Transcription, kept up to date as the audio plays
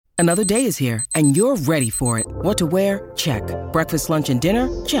Another day is here, and you're ready for it. What to wear? Check. Breakfast, lunch, and dinner?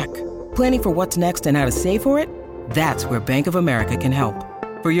 Check. Planning for what's next and how to save for it? That's where Bank of America can help.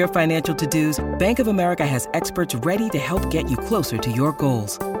 For your financial to-dos, Bank of America has experts ready to help get you closer to your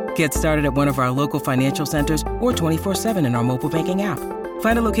goals. Get started at one of our local financial centers or 24/7 in our mobile banking app.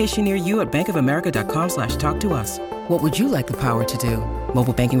 Find a location near you at bankofamerica.com/talktous. What would you like the power to do?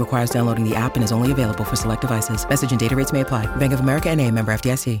 Mobile banking requires downloading the app and is only available for select devices. Message and data rates may apply. Bank of America N.A., member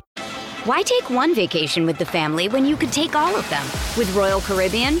FDIC. Why take one vacation with the family when you could take all of them? With Royal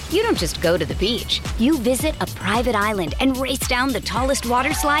Caribbean, you don't just go to the beach. You visit a private island and race down the tallest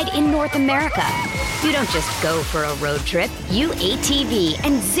water slide in North America. You don't just go for a road trip. You ATV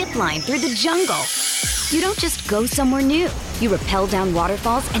and zip line through the jungle. You don't just go somewhere new. You rappel down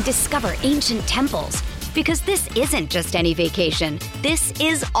waterfalls and discover ancient temples. Because this isn't just any vacation. This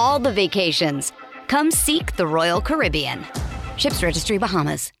is all the vacations. Come seek the Royal Caribbean. Ships Registry,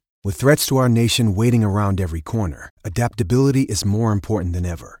 Bahamas. With threats to our nation waiting around every corner, adaptability is more important than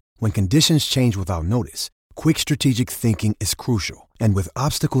ever. When conditions change without notice, quick strategic thinking is crucial. And with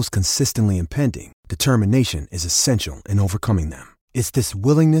obstacles consistently impending, determination is essential in overcoming them. It's this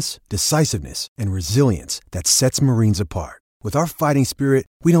willingness, decisiveness, and resilience that sets Marines apart. With our fighting spirit,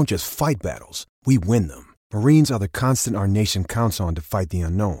 we don't just fight battles, we win them. Marines are the constant our nation counts on to fight the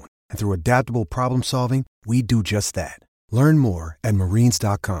unknown. And through adaptable problem solving, we do just that. Learn more at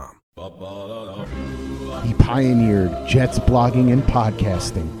marines.com. He pioneered Jets blogging and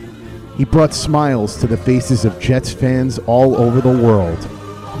podcasting. He brought smiles to the faces of Jets fans all over the world.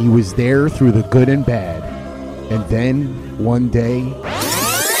 He was there through the good and bad. And then, one day,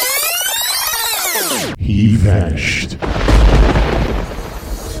 he vanished.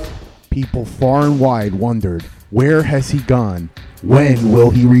 People far and wide wondered, where has he gone? When will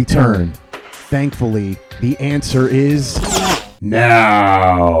he return? Thankfully, the answer is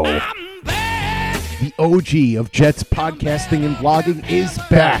now. The OG of Jets podcasting and blogging is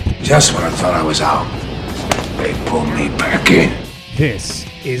back. Just when I thought I was out, they pulled me back in. This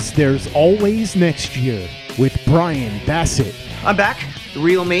is There's Always Next Year with Brian Bassett. I'm back. The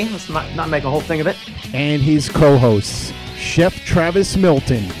real me. Let's not make a whole thing of it. And his co-hosts, Chef Travis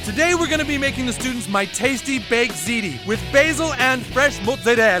Milton. Today we're going to be making the students my tasty baked ziti with basil and fresh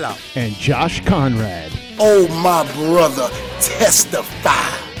mozzarella. And Josh Conrad. Oh, my brother, testify.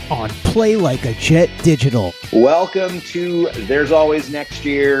 On Play Like a Jet Digital. Welcome to There's Always Next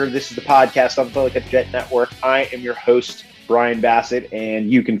Year. This is the podcast on the Play Like a Jet Network. I am your host, Brian Bassett,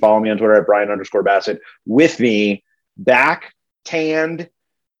 and you can follow me on Twitter at Brian_Bassett. With me, back, tanned,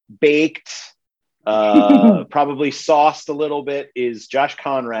 baked, probably sauced a little bit, is Josh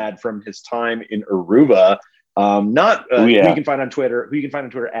Conrad from his time in Aruba. Who you can find on Twitter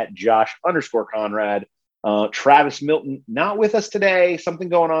at Josh_Conrad. Travis Milton not with us today. Something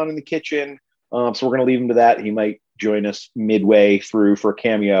going on in the kitchen, so we're going to leave him to that. He might join us midway through for a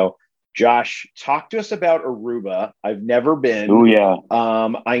cameo. Josh, talk to us about Aruba. I've never been. Oh yeah.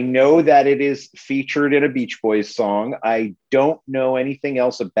 I know that it is featured in a Beach Boys song. I don't know anything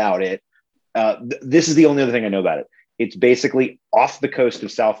else about it. This is the only other thing I know about it. It's basically off the coast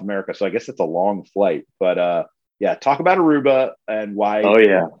of South America, so I guess it's a long flight. But yeah, talk about Aruba and why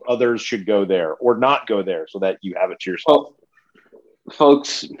others should go there or not go there so that you have it to yourself. Well,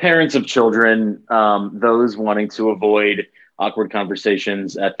 folks, parents of children, those wanting to avoid awkward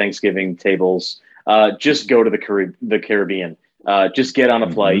conversations at Thanksgiving tables, just go to the Caribbean. Just get on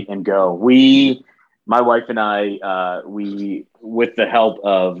a flight and go. My wife and I, we, with the help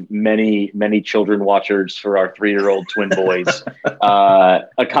of many children watchers for our 3-year-old twin boys,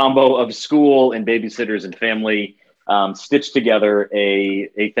 a combo of school and babysitters and family, stitched together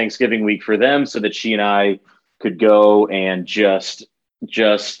a Thanksgiving week for them so that she and I could go and just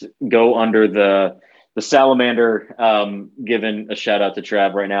go under the salamander, giving a shout out to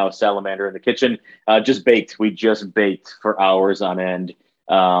Trav right now, salamander in the kitchen, just baked. We just baked for hours on end.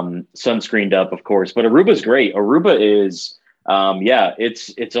 Sunscreened up, of course, but Aruba's great. Aruba is,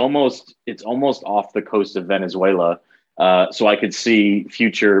 it's almost off the coast of Venezuela. So I could see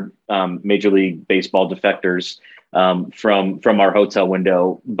future, Major League Baseball defectors, from our hotel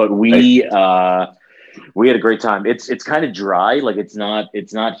window, but we had a great time. It's kind of dry. Like it's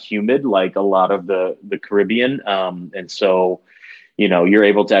not humid like a lot of the Caribbean. And so, you're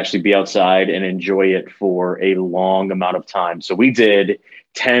able to actually be outside and enjoy it for a long amount of time. So we did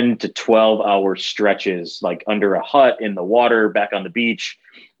 10 to 12 hour stretches, like under a hut in the water, back on the beach,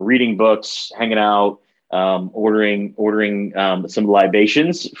 reading books, hanging out, ordering some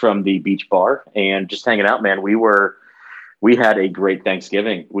libations from the beach bar and just hanging out, man. We had a great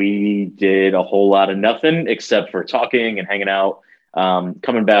Thanksgiving. We did a whole lot of nothing except for talking and hanging out.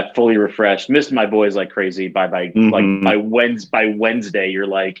 Coming back fully refreshed, missed my boys like crazy. By Wednesday, you're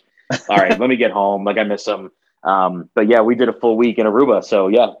like, all right, let me get home. Like I miss them. But yeah, we did a full week in Aruba. So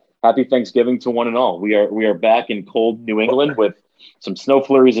yeah, happy Thanksgiving to one and all. We are back in cold New England with some snow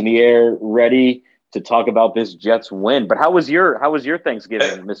flurries in the air, ready to talk about this Jets win. But how was your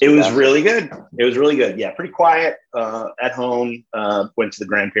Thanksgiving, Mr. It was Bassett? really good. It was really good. Yeah, pretty quiet at home. Went to the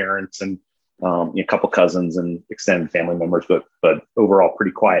grandparents and a couple cousins and extended family members, but overall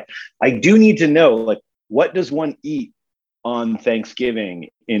pretty quiet. I do need to know, like, what does one eat on Thanksgiving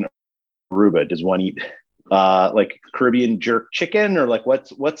in Aruba? Does one eat like Caribbean jerk chicken, or like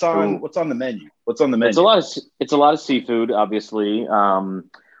what's on the menu? What's on the menu? It's a lot of seafood, obviously.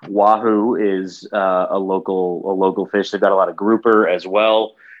 Wahoo is a local fish. They've got a lot of grouper as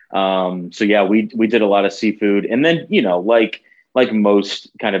well. So yeah, we did a lot of seafood, and then like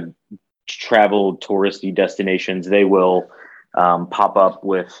most kind of travel touristy destinations, they will pop up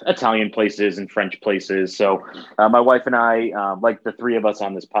with Italian places and French places. So my wife and I, like the three of us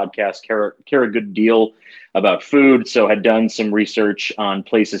on this podcast, care a good deal about food. So had done some research on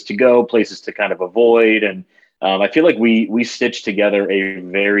places to go, places to kind of avoid, and I feel like we stitched together a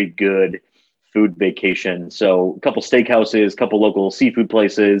very good food vacation. So a couple steakhouses, a couple local seafood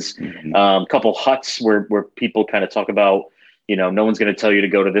places, a couple huts where people kind of talk about, no one's going to tell you to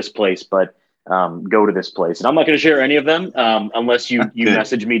go to this place, but go to this place. And I'm not going to share any of them unless you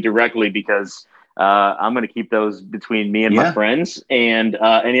message me directly, because I'm going to keep those between me and my friends. And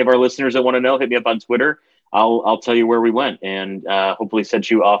any of our listeners that want to know, hit me up on Twitter. I'll tell you where we went, and hopefully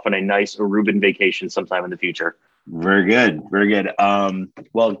set you off on a nice Aruban vacation sometime in the future. Very good. Very good.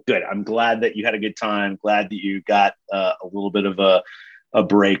 Well, good. I'm glad that you had a good time. Glad that you got a little bit of a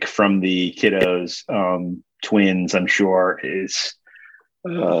break from the kiddos. Twins, I'm sure, is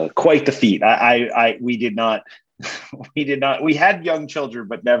quite the feat. We did not, we had young children,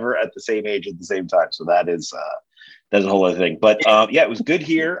 but never at the same age at the same time. So that's a whole other thing. But yeah, it was good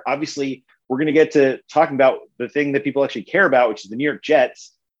here. Obviously, we're going to get to talking about the thing that people actually care about, which is the New York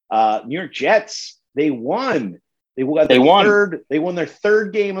Jets. New York Jets, they won. They won their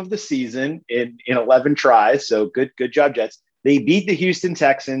third game of the season in 11 tries. So good job, Jets. They beat the Houston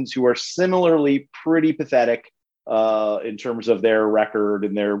Texans, who are similarly pretty pathetic in terms of their record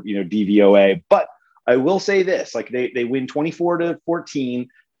and their DVOA. But I will say this: like they win 24-14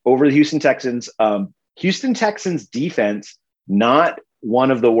 over the Houston Texans. Houston Texans defense, not one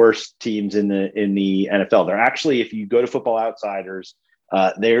of the worst teams in the NFL. They're actually, if you go to Football Outsiders,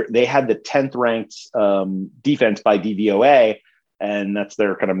 they had the 10th ranked defense by DVOA, and that's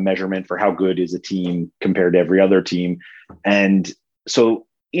their kind of measurement for how good is a team compared to every other team. And so,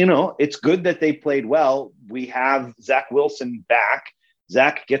 it's good that they played well. We have Zach Wilson back.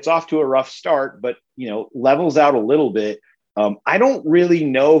 Zach gets off to a rough start, but levels out a little bit. I don't really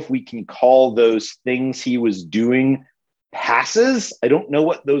know if we can call those things he was doing passes. I don't know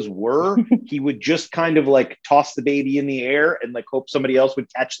what those were. He would just kind of like toss the baby in the air and like hope somebody else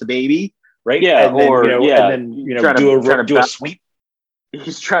would catch the baby, right? Yeah, and then, do a sweep.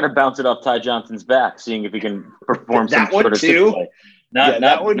 He's trying to bounce it off Ty Johnson's back, seeing if he can perform that some sort of too. play.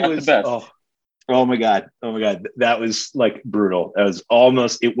 That one was the best. Oh my god, that was like brutal.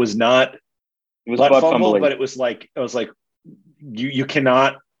 It was not butt fumble, but it was like, I was like, you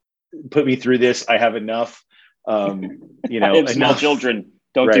cannot put me through this. I have enough. I have small children.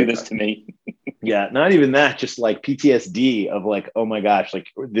 Don't do this to me. Yeah, not even that. Just like PTSD of like, oh my gosh, like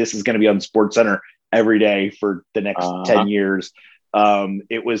this is going to be on Sports Center every day for the next 10 years.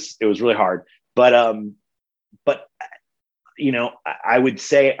 It was really hard, but I would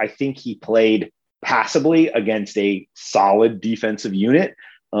say I think he played passably against a solid defensive unit.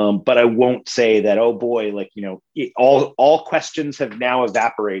 But I won't say that, oh boy, like, all questions have now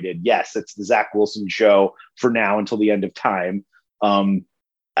evaporated. Yes, it's the Zach Wilson show for now until the end of time.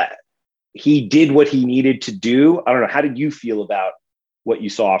 He did what he needed to do. I don't know. How did you feel about what you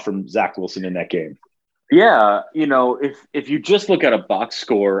saw from Zach Wilson in that game? Yeah. If you just look at a box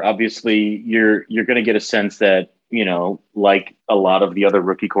score, obviously you're going to get a sense that, like a lot of the other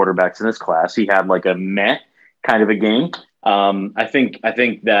rookie quarterbacks in this class, he had like a meh kind of a game. I think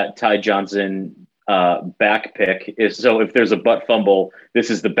that Ty Johnson back pick is, so if there's a butt fumble, this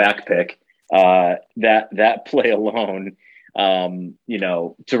is the back pick. That play alone,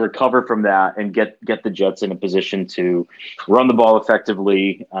 to recover from that and get the Jets in a position to run the ball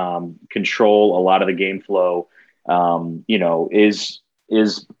effectively, control a lot of the game flow, is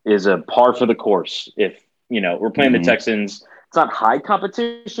a par for the course. If we're playing the Texans, it's not high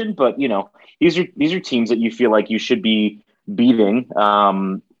competition, but these are teams that you feel like you should be beating,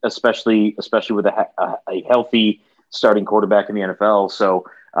 especially with a healthy starting quarterback in the NFL. So,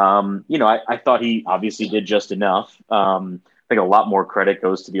 I thought he obviously did just enough. I think a lot more credit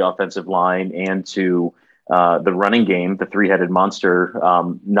goes to the offensive line and to the running game, the three-headed monster,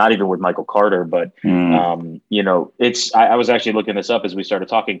 not even with Michael Carter, but, I was actually looking this up as we started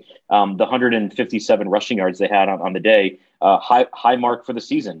talking. The 157 rushing yards they had on the day, high mark for the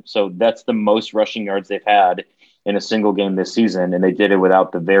season. So that's the most rushing yards they've had in a single game this season. And they did it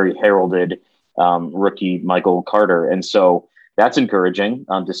without the very heralded rookie Michael Carter. And so that's encouraging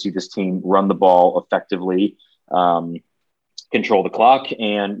to see this team run the ball effectively, control the clock,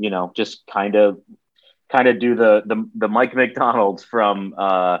 and, just kind of do the Mike McDonald from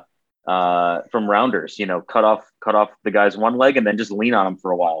Rounders, cut off the guy's one leg and then just lean on him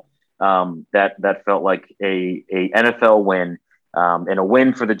for a while. That felt like a NFL win, and a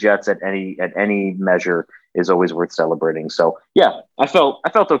win for the Jets at any measure is always worth celebrating. So yeah, I felt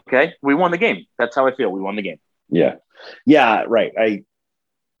okay. We won the game. That's how I feel. We won the game. Yeah. Yeah. Right.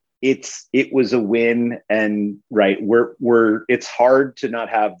 It was a win, and right. It's hard to not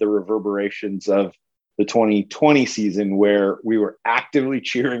have the reverberations of the 2020 season where we were actively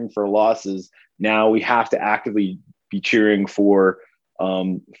cheering for losses. Now we have to actively be cheering for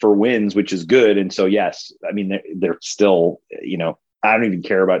wins, which is good. And so, yes, I mean, they're still, I don't even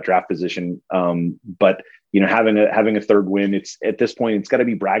care about draft position. But having a third win, it's at this point, it's got to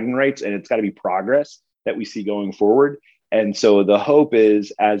be bragging rights, and it's got to be progress that we see going forward. And so the hope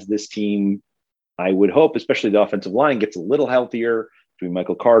is, as this team, I would hope, especially the offensive line gets a little healthier between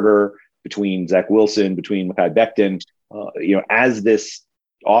Michael Carter, between Zach Wilson, between Mekhi Becton, as this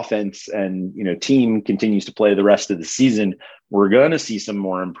offense and, team continues to play the rest of the season, we're going to see some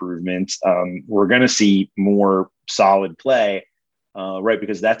more improvements. We're going to see more solid play, right?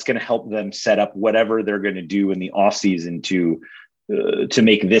 Because that's going to help them set up whatever they're going to do in the offseason to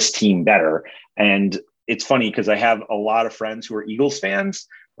make this team better. And it's funny because I have a lot of friends who are Eagles fans.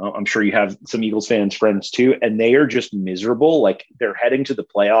 I'm sure you have some Eagles fans friends too, and they are just miserable. Like, they're heading to the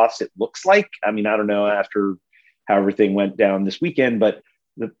playoffs, it looks like. I mean, I don't know after how everything went down this weekend, but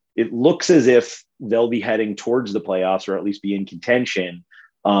it looks as if they'll be heading towards the playoffs, or at least be in contention.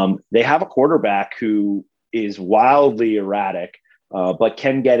 They have a quarterback who is wildly erratic, but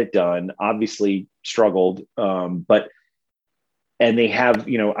can get it done. Obviously struggled, and they have,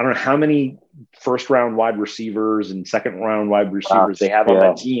 I don't know how many first round wide receivers and second round wide receivers they have on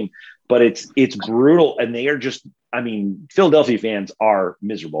that team, but it's brutal. And they are just, Philadelphia fans are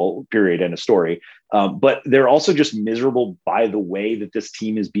miserable, period, end of story. But they're also just miserable by the way that this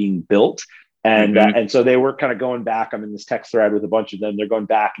team is being built. And, and so they were kind of going back. I'm in this text thread with a bunch of them. They're going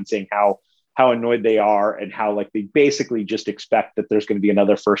back and saying how annoyed they are, and how, like, they basically just expect that there's going to be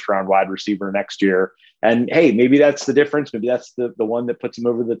another first round wide receiver next year. And hey, maybe that's the difference. Maybe that's the one that puts them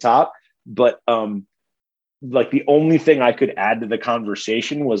over the top. But like, the only thing I could add to the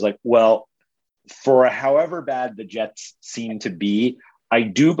conversation was like, well, for however bad the Jets seem to be, I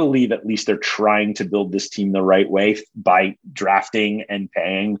do believe at least they're trying to build this team the right way by drafting and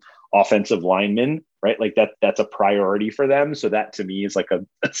paying offensive linemen, right? Like that's a priority for them. So that to me is like a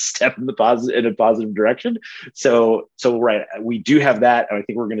step in a positive direction. So right, we do have that. And I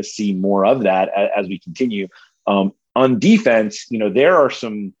think we're going to see more of that as we continue. On defense, there are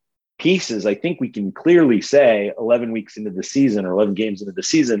some pieces. I think we can clearly say 11 weeks into the season, or 11 games into the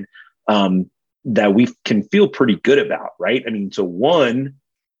season, that we can feel pretty good about, right? I mean, so one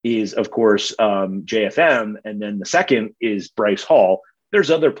is, of course, JFM. And then the second is Bryce Hall. There's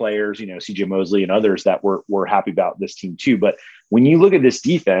other players, CJ Mosley and others that we're happy about this team too. But when you look at this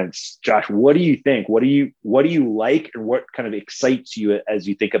defense, Josh, what do you think? What do you like, and what kind of excites you as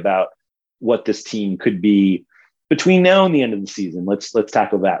you think about what this team could be between now and the end of the season? Let's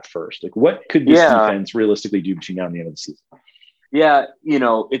tackle that first. Like, what could this defense realistically do between now and the end of the season? Yeah,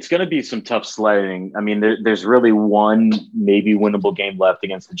 it's going to be some tough sledding. I mean, there's really one maybe winnable game left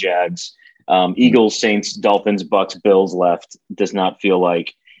against the Jags. Eagles, Saints, Dolphins, Bucks, Bills left. Does not feel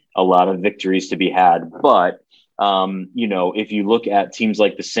like a lot of victories to be had. But, if you look at teams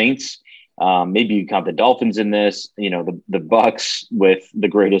like the Saints, maybe you count the Dolphins in this, the Bucks with the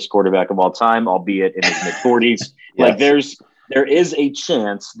greatest quarterback of all time, albeit in his mid-40s. Yes. Like, there is a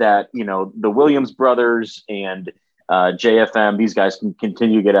chance that, the Williams brothers and JFM, these guys can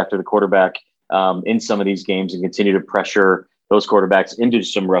continue to get after the quarterback in some of these games and continue to pressure those quarterbacks into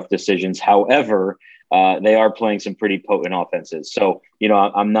some rough decisions. However, they are playing some pretty potent offenses. So,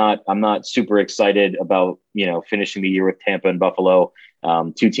 I'm not super excited about, finishing the year with Tampa and Buffalo,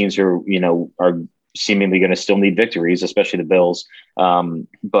 two teams who, are seemingly going to still need victories, especially the Bills.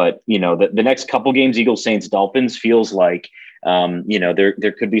 But, the next couple games, Eagles, Saints, Dolphins, feels like,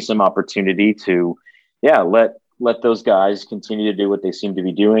 there could be some opportunity to, let those guys continue to do what they seem to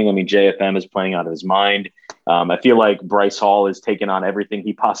be doing. I mean, JFM is playing out of his mind. I feel like Bryce Hall is taking on everything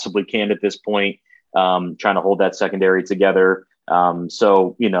he possibly can at this point, trying to hold that secondary together.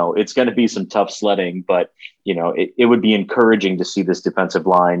 So, it's going to be some tough sledding, but, it would be encouraging to see this defensive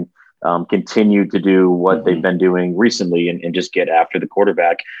line continue to do what they've been doing recently and just get after the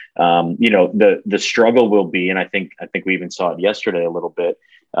quarterback. The struggle will be, and I think we even saw it yesterday a little bit,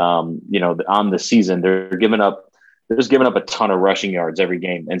 on the season, they're just giving up a ton of rushing yards every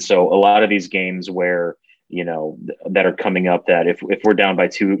game. And so a lot of these games where, that are coming up, that if we're down by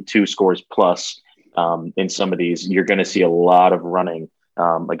two scores plus in some of these, you're going to see a lot of running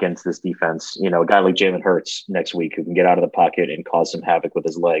against this defense. A guy like Jalen Hurts next week who can get out of the pocket and cause some havoc with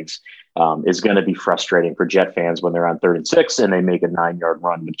his legs is going to be frustrating for Jet fans when they're on 3rd and 6 and they make a 9-yard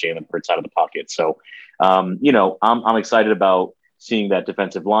run with Jalen Hurts out of the pocket. So, I'm excited about seeing that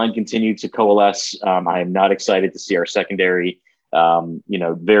defensive line continue to coalesce. I am not excited to see our secondary,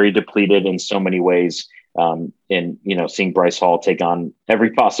 very depleted in so many ways. And, seeing Bryce Hall take on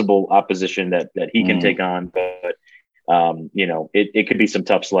every possible opposition that he can take on, but it could be some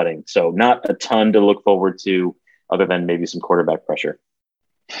tough sledding. So not a ton to look forward to other than maybe some quarterback pressure.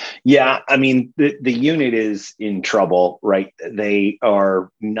 Yeah. I mean, the unit is in trouble, right? They are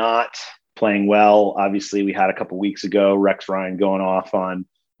not playing well. Obviously we had a couple weeks ago, Rex Ryan going off on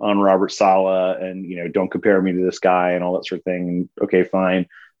Robert Saleh and, don't compare me to this guy and all that sort of thing. Okay, fine.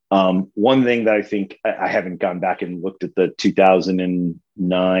 One thing that I think I haven't gone back and looked at the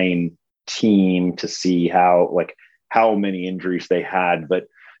 2009 team to see how many injuries they had, but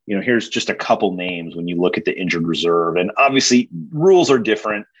here's just a couple names when you look at the injured reserve, and obviously rules are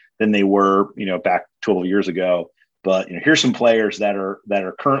different than they were, back 12 years ago. But here's some players that are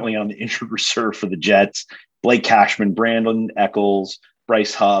currently on the injured reserve for the Jets: Blake Cashman, Brandon Eccles,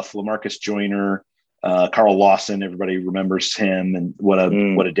 Bryce Huff, LaMarcus Joyner, Carl Lawson. Everybody remembers him, and what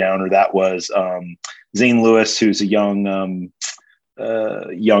a downer that was. Zane Lewis, who's a young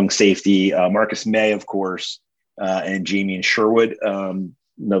safety, Marcus May, of course, and Jamie Sherwood,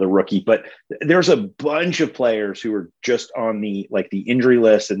 another rookie. But there's a bunch of players who are just on the injury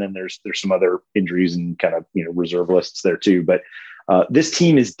list, and then there's some other injuries and kind of reserve lists there too. But this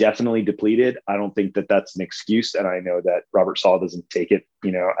team is definitely depleted. I don't think that that's an excuse, and I know that Robert Saleh doesn't take it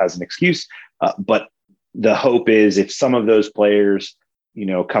as an excuse. But the hope is if some of those players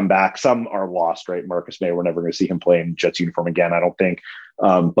come back, some are lost, right? Marcus May, we're never going to see him play in Jets uniform again, I don't think.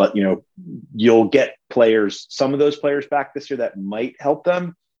 But you'll get some of those players back this year that might help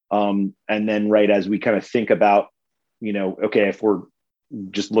them. And then right as we kind of think about, okay, if we're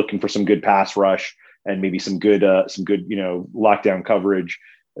just looking for some good pass rush and maybe some good lockdown coverage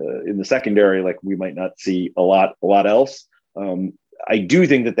in the secondary, we might not see a lot else. I do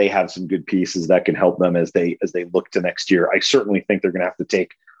think that they have some good pieces that can help them as they look to next year. I certainly think they're going to have to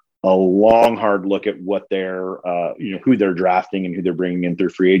take a long, hard look at what they're, who they're drafting and who they're bringing in through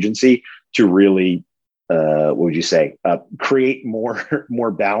free agency to really, what would you say, create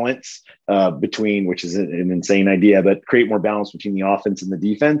more balance between, which is an insane idea, but create more balance between the offense and the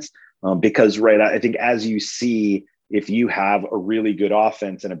defense. Because, right, I think as you see, if you have a really good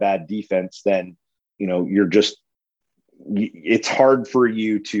offense and a bad defense, then, it's hard for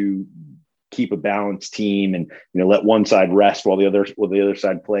you to keep a balanced team and let one side rest while the other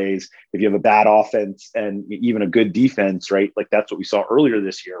side plays. If you have a bad offense and even a good defense, right? That's what we saw earlier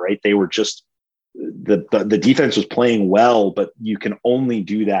this year, right? They were just the defense was playing well, but you can only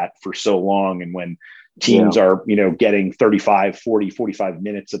do that for so long. And when teams are getting 35, 40, 45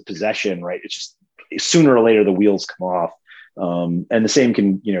 minutes of possession, right? It's just sooner or later the wheels come off. And the same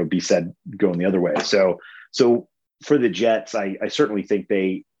can be said going the other way. So for the Jets, I certainly think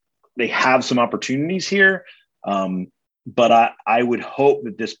they have some opportunities here. But I would hope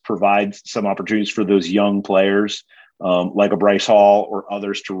that this provides some opportunities for those young players like a Bryce Hall or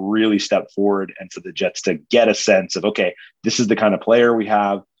others to really step forward, and for the Jets to get a sense of, okay, this is the kind of player we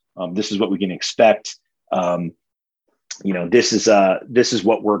have. This is what we can expect. This is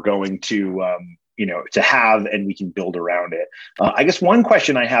what we're going to, to have, and we can build around it. I guess one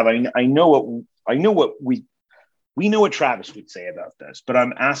question I have, I know what we know what Travis would say about this, but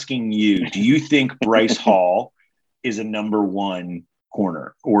I'm asking you, do you think Bryce Hall is a number one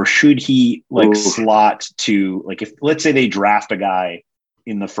corner, or should he slot to, if let's say they draft a guy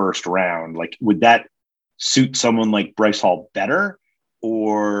in the first round, would that suit someone like Bryce Hall better?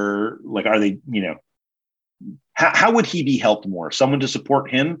 Or are they, how would he be helped more? Someone to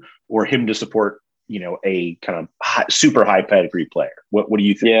support him, or him to support, a kind of super high pedigree player? What do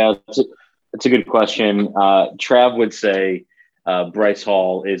you think? Yeah, it's a good question. Trav would say Bryce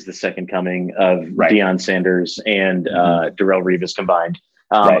Hall is the second coming of Deion Sanders and Darrelle Revis combined.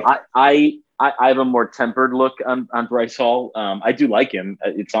 I have a more tempered look on Bryce Hall. I do like him.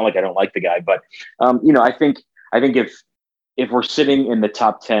 It's not like I don't like the guy, but I think if we're sitting in the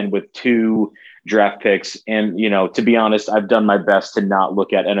top 10 with 2 draft picks, and to be honest, I've done my best to not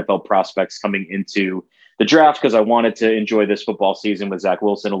look at NFL prospects coming into the draft because I wanted to enjoy this football season with Zach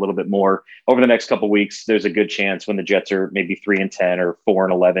Wilson a little bit more. Over the next couple of weeks, there's a good chance when the Jets are maybe 3-10 or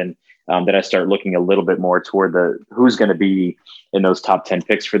 4-11 that I start looking a little bit more toward who's going to be in those top 10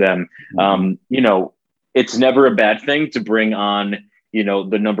 picks for them. It's never a bad thing to bring on,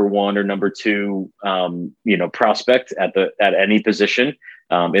 the number 1 or number 2, prospect at any position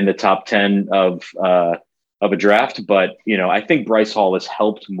in the top 10 of a draft. But, I think Bryce Hall has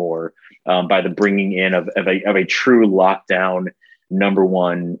helped more by the bringing in of a true lockdown number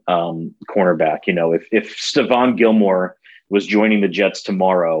 1 cornerback. If Stephon Gilmore was joining the Jets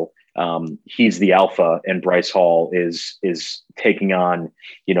tomorrow, he's the alpha, and Bryce Hall is taking on,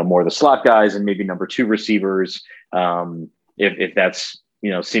 more of the slot guys and maybe number 2 receivers. If that's,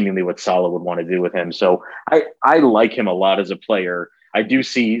 seemingly what Saleh would want to do with him. So I like him a lot as a player. I do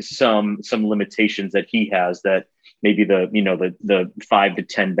see some limitations that he has that maybe the 5 to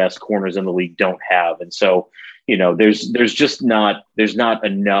 10 best corners in the league don't have. And so, there's not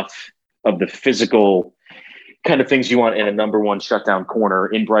enough of the physical kind of things you want in a number 1 shutdown corner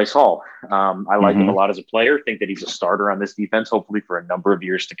in Bryce Hall. I like him a lot as a player. Think that he's a starter on this defense, hopefully for a number of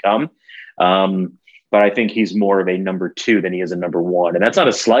years to come. But I think he's more of a number 2 than he is a number 1. And that's not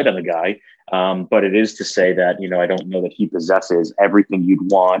a slight on the guy. But it is to say that, I don't know that he possesses everything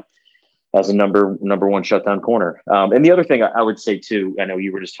you'd want as a number 1 shutdown corner. And the other thing I would say too, I know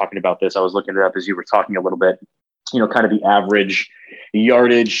you were just talking about this. I was looking it up as you were talking a little bit, kind of the average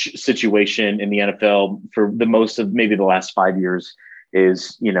yardage situation in the NFL for the most of maybe the last 5 years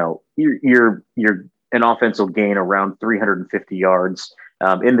is, you're an offense will gain around 350 yards.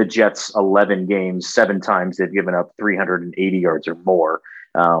 In the Jets' 11 games, 7 times they've given up 380 yards or more.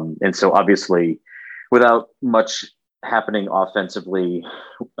 And so obviously without much happening offensively,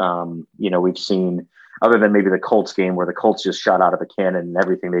 we've seen, other than maybe the Colts game where the Colts just shot out of a cannon and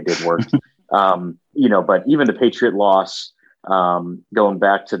everything they did worked, but even the Patriot loss, going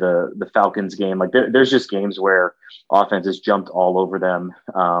back to the Falcons game, like there's just games where offenses jumped all over them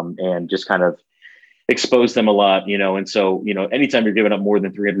and just kind of expose them a lot, and so, anytime you're giving up more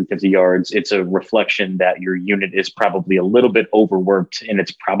than 350 yards, it's a reflection that your unit is probably a little bit overworked, and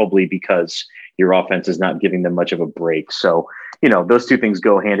it's probably because your offense is not giving them much of a break. So, those two things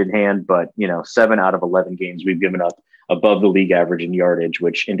go hand in hand, but, 7 out of 11 games we've given up above the league average in yardage,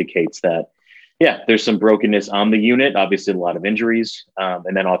 which indicates that, there's some brokenness on the unit, obviously a lot of injuries.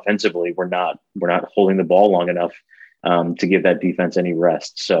 And then offensively, we're not holding the ball long enough to give that defense any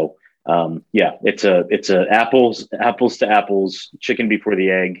rest. So, it's a apples to apples, chicken before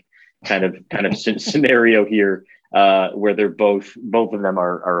the egg kind of scenario here, where they're both of them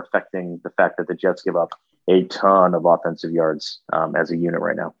are affecting the fact that the Jets give up a ton of offensive yards as a unit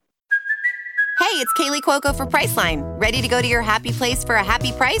right now. Hey, it's Kaylee Cuoco for Priceline. Ready to go to your happy place for a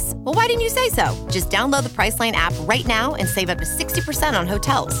happy price? Well, why didn't you say so? Just download the Priceline app right now and save up to 60% on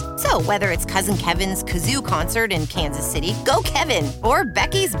hotels. So whether it's Cousin Kevin's Kazoo Concert in Kansas City, go Kevin, or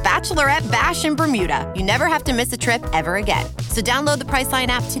Becky's Bachelorette Bash in Bermuda, you never have to miss a trip ever again. So download the Priceline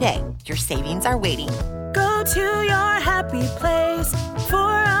app today. Your savings are waiting. Go to your happy place for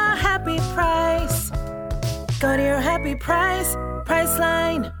a happy price. Go to your happy price,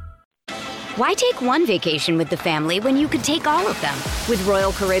 Priceline. Why take one vacation with the family when you could take all of them? With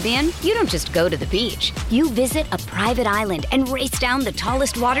Royal Caribbean, you don't just go to the beach. You visit a private island and race down the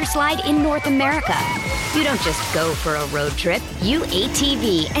tallest water slide in North America. You don't just go for a road trip. You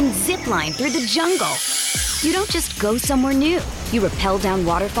ATV and zip line through the jungle. You don't just go somewhere new. You rappel down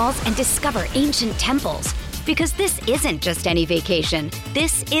waterfalls and discover ancient temples. Because this isn't just any vacation.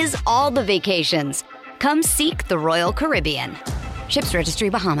 This is all the vacations. Come seek the Royal Caribbean. Ships Registry,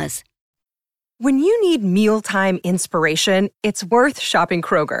 Bahamas. When you need mealtime inspiration, it's worth shopping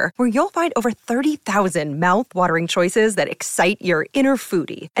Kroger, where you'll find over 30,000 mouth-watering choices that excite your inner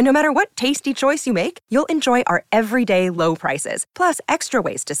foodie. And no matter what tasty choice you make, you'll enjoy our everyday low prices, plus extra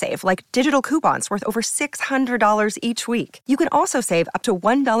ways to save, like digital coupons worth over $600 each week. You can also save up to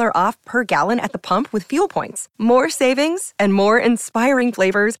 $1 off per gallon at the pump with fuel points. More savings and more inspiring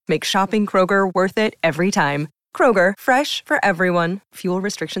flavors make shopping Kroger worth it every time. Kroger, fresh for everyone. Fuel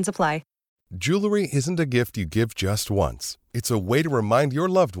restrictions apply. Jewelry isn't a gift you give just once. It's a way to remind your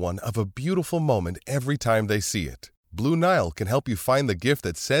loved one of a beautiful moment every time they see it. Blue Nile can help you find the gift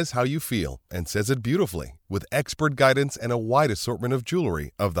that says how you feel and says it beautifully, with expert guidance and a wide assortment of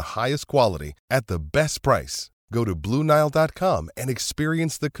jewelry of the highest quality at the best price. Go to BlueNile.com and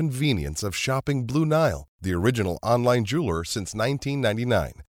experience the convenience of shopping Blue Nile, the original online jeweler since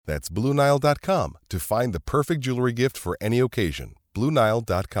 1999. That's BlueNile.com to find the perfect jewelry gift for any occasion.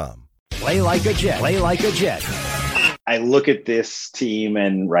 BlueNile.com. Play like a Jet. Play like a Jet. I look at this team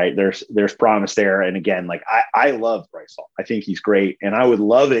and there's promise there. And again, like I love Bryce Hall. I think he's great. And I would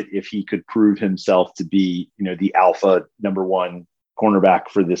love it if he could prove himself to be, the alpha number one cornerback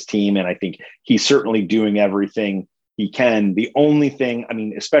for this team. And I think he's certainly doing everything he can. The only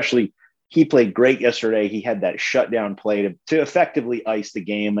thing, especially he played great yesterday. He had that shutdown play to effectively ice the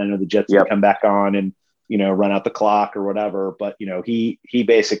game. I know the Jets would come back on and, run out the clock or whatever, but he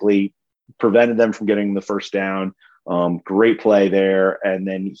basically prevented them from getting the first down. Great play there. And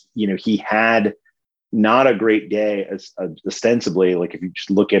then, he had not a great day as ostensibly, like if you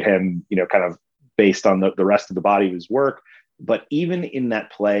just look at him, kind of based on the rest of the body of his work. But even in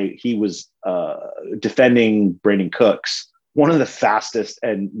that play, he was defending Brandon Cooks, one of the fastest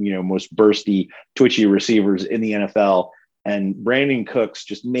and, most bursty, twitchy receivers in the NFL. And Brandon Cooks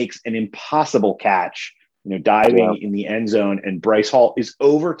just makes an impossible catch, diving in the end zone. And Bryce Hall is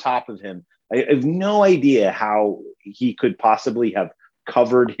over top of him. I have no idea how he could possibly have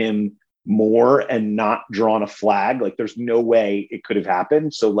covered him more and not drawn a flag. Like there's no way it could have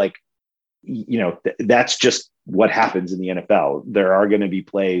happened. So that's just what happens in the NFL. There are going to be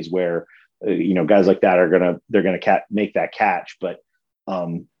plays where, guys like that they're going to make that catch. But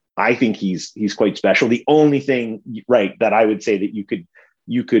I think he's quite special. The only thing, right, that I would say that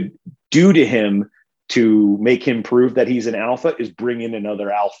you could do to him to make him prove that he's an alpha is bring in another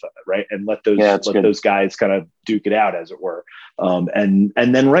alpha, right? And let those guys kind of duke it out, as it were. And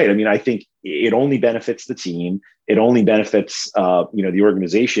then, right. I think it only benefits the team. It only benefits, the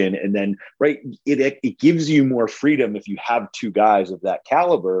organization. And then, right. It gives you more freedom if you have two guys of that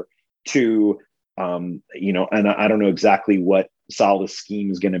caliber to, and I don't know exactly what Saleh's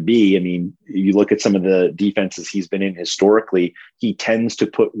scheme is going to be. You look at some of the defenses he's been in historically, he tends to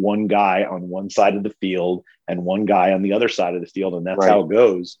put one guy on one side of the field and one guy on the other side of the field. And that's how it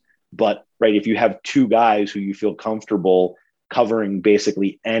goes. But right, if you have two guys who you feel comfortable covering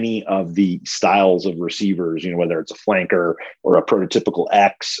basically any of the styles of receivers, whether it's a flanker or a prototypical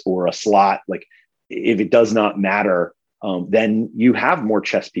X or a slot, like if it does not matter, then you have more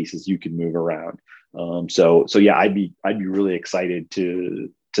chess pieces you can move around. So yeah, I'd be really excited to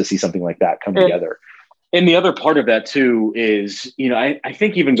see something like that come together. And the other part of that too is, I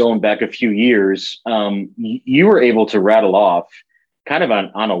think even going back a few years, you were able to rattle off kind of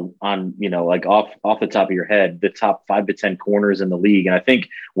on like off the top of your head, the top 5 to 10 corners in the league. And I think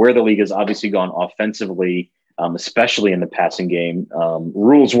where the league has obviously gone offensively, especially in the passing game,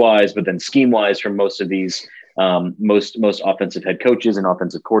 rules wise, but then scheme wise for most of these most offensive head coaches and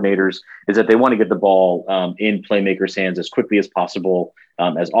offensive coordinators, is that they want to get the ball in playmakers' hands as quickly as possible,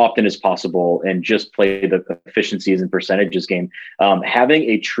 as often as possible, and just play the efficiencies and percentages game. Having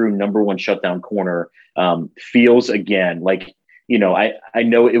a true number one shutdown corner feels, again, like, I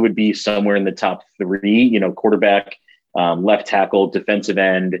know it would be somewhere in the top 3, quarterback, left tackle, defensive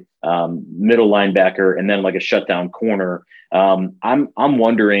end, middle linebacker, and then like a shutdown corner. I'm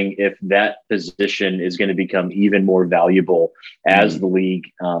wondering if that position is going to become even more valuable as the league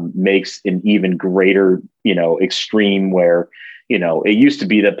makes an even greater, extreme where, it used to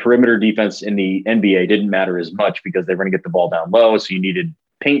be that perimeter defense in the NBA didn't matter as much because they were going to get the ball down low. So you needed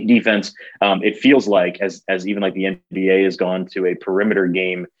paint defense. It feels like as even like the NBA has gone to a perimeter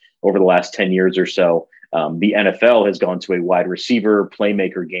game over the last 10 years or so, the NFL has gone to a wide receiver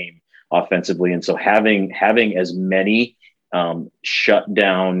playmaker game offensively. And so having as many shut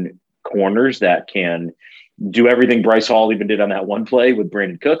down corners that can do everything Bryce Hall even did on that one play with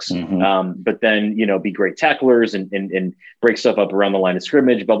Brandon Cooks, but then, be great tacklers and break stuff up around the line of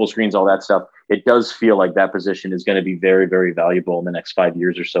scrimmage, bubble screens, all that stuff. It does feel like that position is going to be very, very valuable in the next 5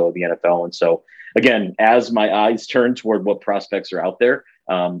 years or so of the NFL. And so, again, as my eyes turn toward what prospects are out there,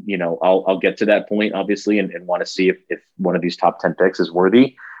 I'll get to that point, obviously, and want to see if one of these top 10 picks is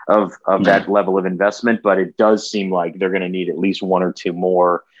worthy of that level of investment. But it does seem like they're going to need at least 1 or 2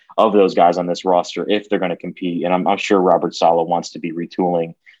 more of those guys on this roster if they're going to compete. And I'm sure Robert Saleh wants to be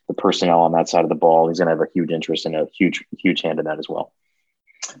retooling the personnel on that side of the ball. He's going to have a huge interest and a huge hand in that as well.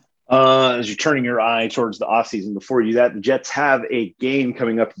 As you're turning your eye towards the offseason, before you do that, the Jets have a game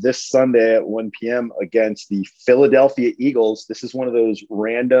coming up this Sunday at 1 p.m. against the Philadelphia Eagles. This is one of those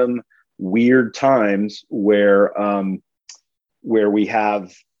random, weird times where we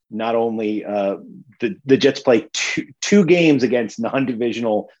have not only the Jets play two games against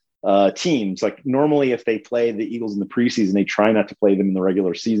non-divisional teams. Like normally, if they play the Eagles in the preseason, they try not to play them in the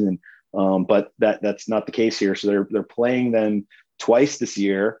regular season. But that's not the case here. So they're playing them twice this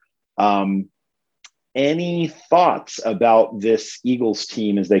year. Any thoughts about this Eagles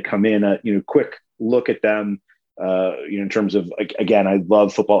team as they come in? Quick look at them. In terms of, again, I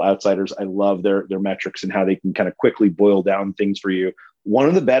love Football Outsiders. I love their metrics and how they can kind of quickly boil down things for you. One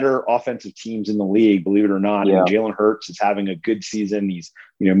of the better offensive teams in the league, believe it or not. Yeah. And Jalen Hurts is having a good season. He's,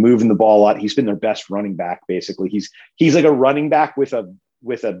 moving the ball a lot. He's been their best running back, basically. He's like a running back with a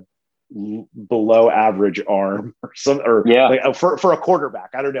below average arm for a quarterback.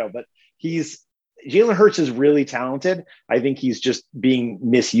 I don't know, but Jalen Hurts is really talented. I think he's just being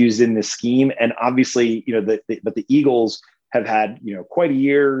misused in this scheme. And obviously, but the Eagles have had, quite a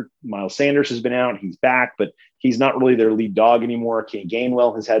year. Miles Sanders has been out. He's back, but he's not really their lead dog anymore. Kane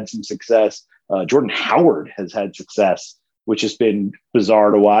Gainwell has had some success. Jordan Howard has had success, which has been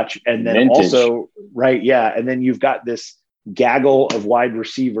bizarre to watch. And then also, right. Yeah. And then you've got this gaggle of wide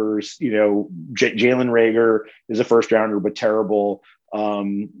receivers. Jalen Reagor is a first rounder, but terrible.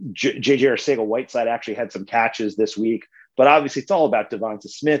 JJ Arcega-Whiteside actually had some catches this week, but obviously it's all about Devonta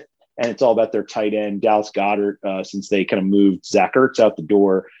Smith and it's all about their tight end, Dallas Goedert, since they kind of moved Zach Ertz out the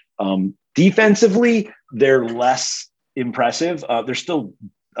door. Defensively, they're less impressive. They're still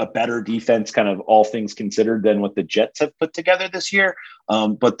a better defense, kind of all things considered, than what the Jets have put together this year.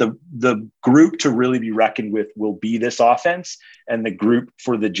 But the group to really be reckoned with will be this offense, and the group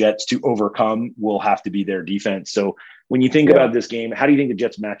for the Jets to overcome will have to be their defense. So when you think about this game, how do you think the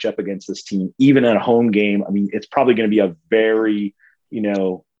Jets match up against this team, even at a home game? I mean, it's probably going to be a very,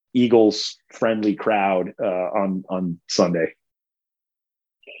 Eagles friendly crowd on Sunday.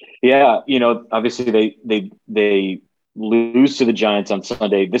 Yeah. Obviously they lose to the Giants on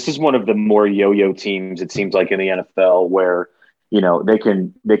Sunday. This is one of the more yo-yo teams, it seems like, in the NFL, where,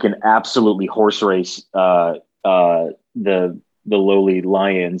 they can absolutely horse race the lowly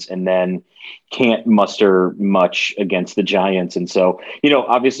Lions and then can't muster much against the Giants. And so,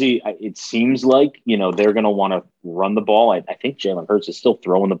 obviously it seems like, they're going to want to run the ball. I think Jalen Hurts is still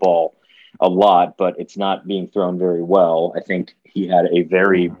throwing the ball a lot, but it's not being thrown very well. I think he had a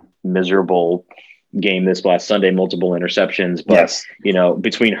very miserable game this last Sunday, multiple interceptions, but yes.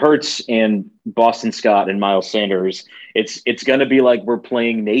 Between Hurts and Boston Scott and Miles Sanders, it's going to be like we're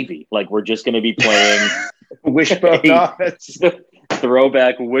playing Navy. Like we're just going to be playing wishbone offense.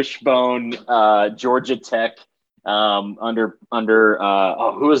 Throwback wishbone, Georgia Tech, under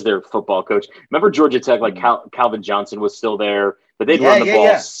who was their football coach? Remember Georgia Tech, like Calvin Johnson was still there, but they'd run the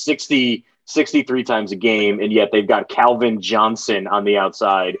ball 63 times a game. And yet they've got Calvin Johnson on the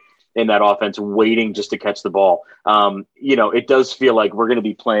outside in that offense waiting just to catch the ball. It does feel like we're going to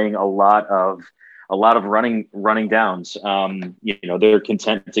be playing a lot of running downs. They're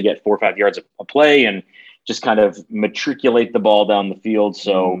content to get 4 or 5 yards a play and just kind of matriculate the ball down the field.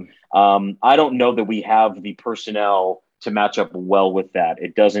 So I don't know that we have the personnel to match up well with that.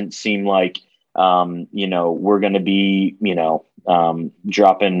 It doesn't seem like, we're going to be,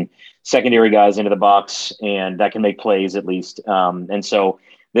 dropping secondary guys into the box, and that can make plays at least. And so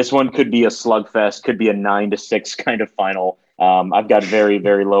this one could be a slugfest, could be a 9-6 kind of final. I've got very,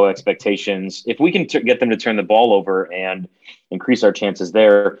 very low expectations. If we can get them to turn the ball over and increase our chances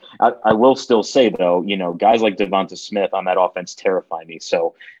there, I will still say, though, guys like Devonta Smith on that offense terrify me.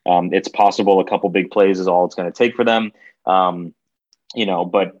 So it's possible a couple big plays is all it's going to take for them.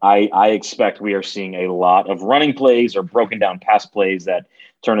 But I expect we are seeing a lot of running plays or broken down pass plays that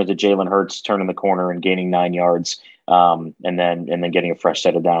turn into Jalen Hurts turning the corner and gaining 9 yards. And then getting a fresh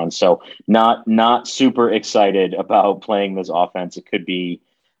set of downs. So not super excited about playing this offense. It could be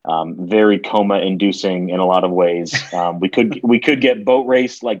very coma inducing in a lot of ways. We could get boat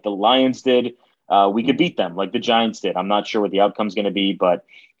raced like the Lions did. We could beat them like the Giants did. I'm not sure what the outcome's going to be, but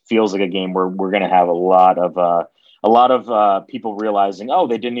feels like a game where we're going to have a lot of people realizing,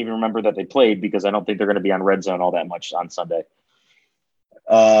 they didn't even remember that they played, because I don't think they're going to be on Red Zone all that much on Sunday.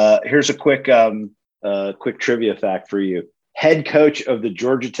 Here's a quick trivia fact for you. Head coach of the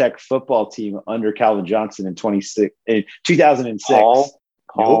Georgia Tech football team under Calvin Johnson in 2006.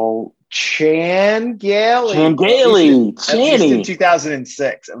 Paul Chan Gailey. At least in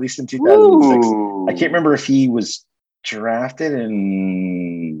 2006. Ooh. I can't remember if he was drafted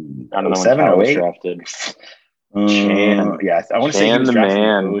in I don't know 07 when or was 08. drafted. Chan. I want to say he was drafted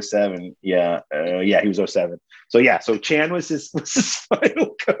in 07. He was 07. So Chan was his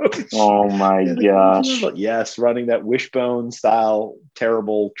final coach. Oh my gosh. Yes, running that wishbone style,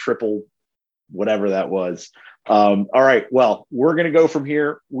 terrible triple, whatever that was. All right. Well, we're going to go from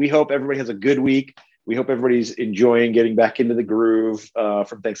here. We hope everybody has a good week. We hope everybody's enjoying getting back into the groove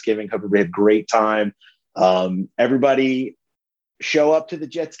from Thanksgiving. Hope everybody had a great time. Everybody show up to the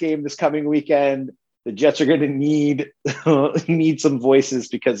Jets game this coming weekend. The Jets are going to need some voices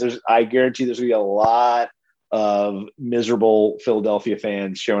because I guarantee there's going to be a lot of miserable Philadelphia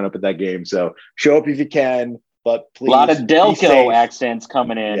fans showing up at that game. So show up if you can, but please. A lot of Delco accents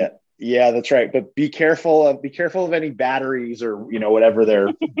coming in. Yeah, that's right. But be careful of any batteries or whatever they're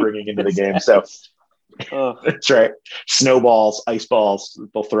bringing into the game. So that's right. Snowballs, ice balls,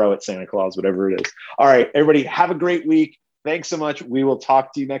 they'll throw at Santa Claus, whatever it is. All right, everybody, have a great week. Thanks so much. We will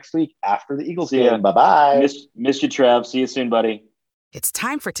talk to you next week after the Eagles game. Bye-bye. Miss you, Trav. See you soon, buddy. It's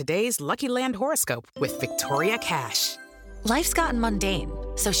time for today's Lucky Land horoscope with Victoria Cash. Life's gotten mundane,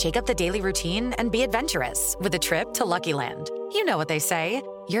 so shake up the daily routine and be adventurous with a trip to Lucky Land. You know what they say.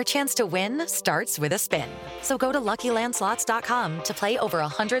 Your chance to win starts with a spin. So go to LuckyLandSlots.com to play over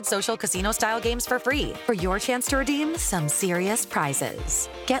 100 social casino-style games for free for your chance to redeem some serious prizes.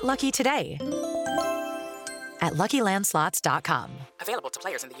 Get lucky today at LuckyLandSlots.com. Available to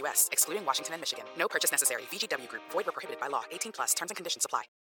players in the U.S., excluding Washington and Michigan. No purchase necessary. VGW Group. Void where prohibited by law. 18+. Terms and conditions apply.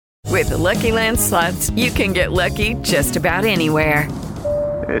 With the Lucky Land Slots, you can get lucky just about anywhere.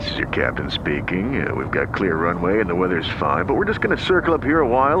 This is your captain speaking. We've got clear runway and the weather's fine, but we're just going to circle up here a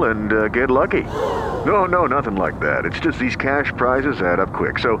while and get lucky. No, nothing like that. It's just these cash prizes add up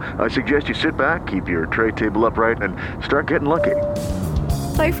quick. So I suggest you sit back, keep your tray table upright, and start getting lucky.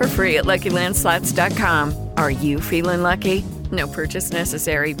 Play for free at LuckyLandSlots.com. Are you feeling lucky? No purchase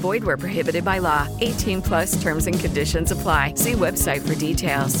necessary. Void where prohibited by law. 18+ terms and conditions apply. See website for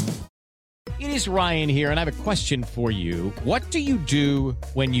details. It is Ryan here, and I have a question for you. What do you do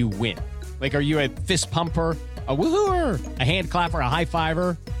when you win? Like, are you a fist pumper, a woohooer, a hand clapper, a high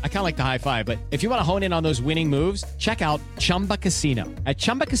fiver? I kind of like the high five, but if you want to hone in on those winning moves, check out Chumba Casino. At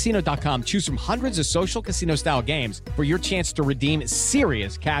ChumbaCasino.com, choose from hundreds of social casino-style games for your chance to redeem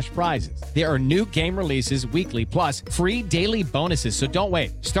serious cash prizes. There are new game releases weekly, plus free daily bonuses. So don't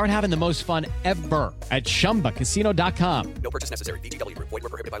wait. Start having the most fun ever at ChumbaCasino.com. No purchase necessary. VGW Group. Void where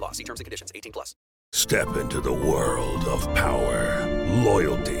prohibited by law. See terms and conditions. 18+. Step into the world of power,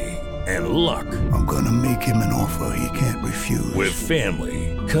 loyalty, and luck. I'm gonna make him an offer he can't refuse. With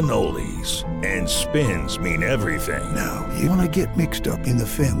family, cannolis, and spins mean everything. Now, you wanna get mixed up in the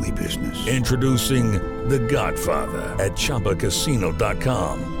family business. Introducing The Godfather at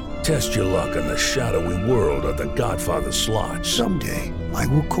ChumbaCasino.com. Test your luck in the shadowy world of The Godfather slot. Someday, I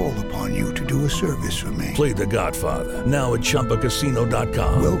will call upon you to do a service for me. Play The Godfather, now at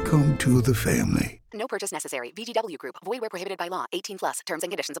ChumbaCasino.com. Welcome to the family. No purchase necessary. VGW Group. Void where prohibited by law. 18+. Terms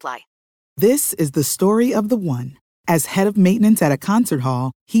and conditions apply. This is the story of the one. As head of maintenance at a concert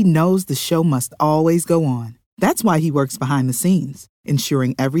hall, he knows the show must always go on. That's why he works behind the scenes,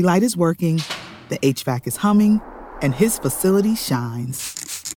 ensuring every light is working, the HVAC is humming, and his facility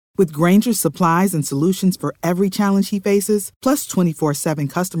shines. With Grainger's supplies and solutions for every challenge he faces, plus 24/7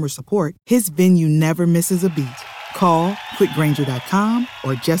 customer support, his venue never misses a beat. Call quickgrainger.com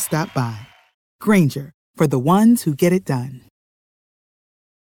or just stop by. Grainger, for the ones who get it done.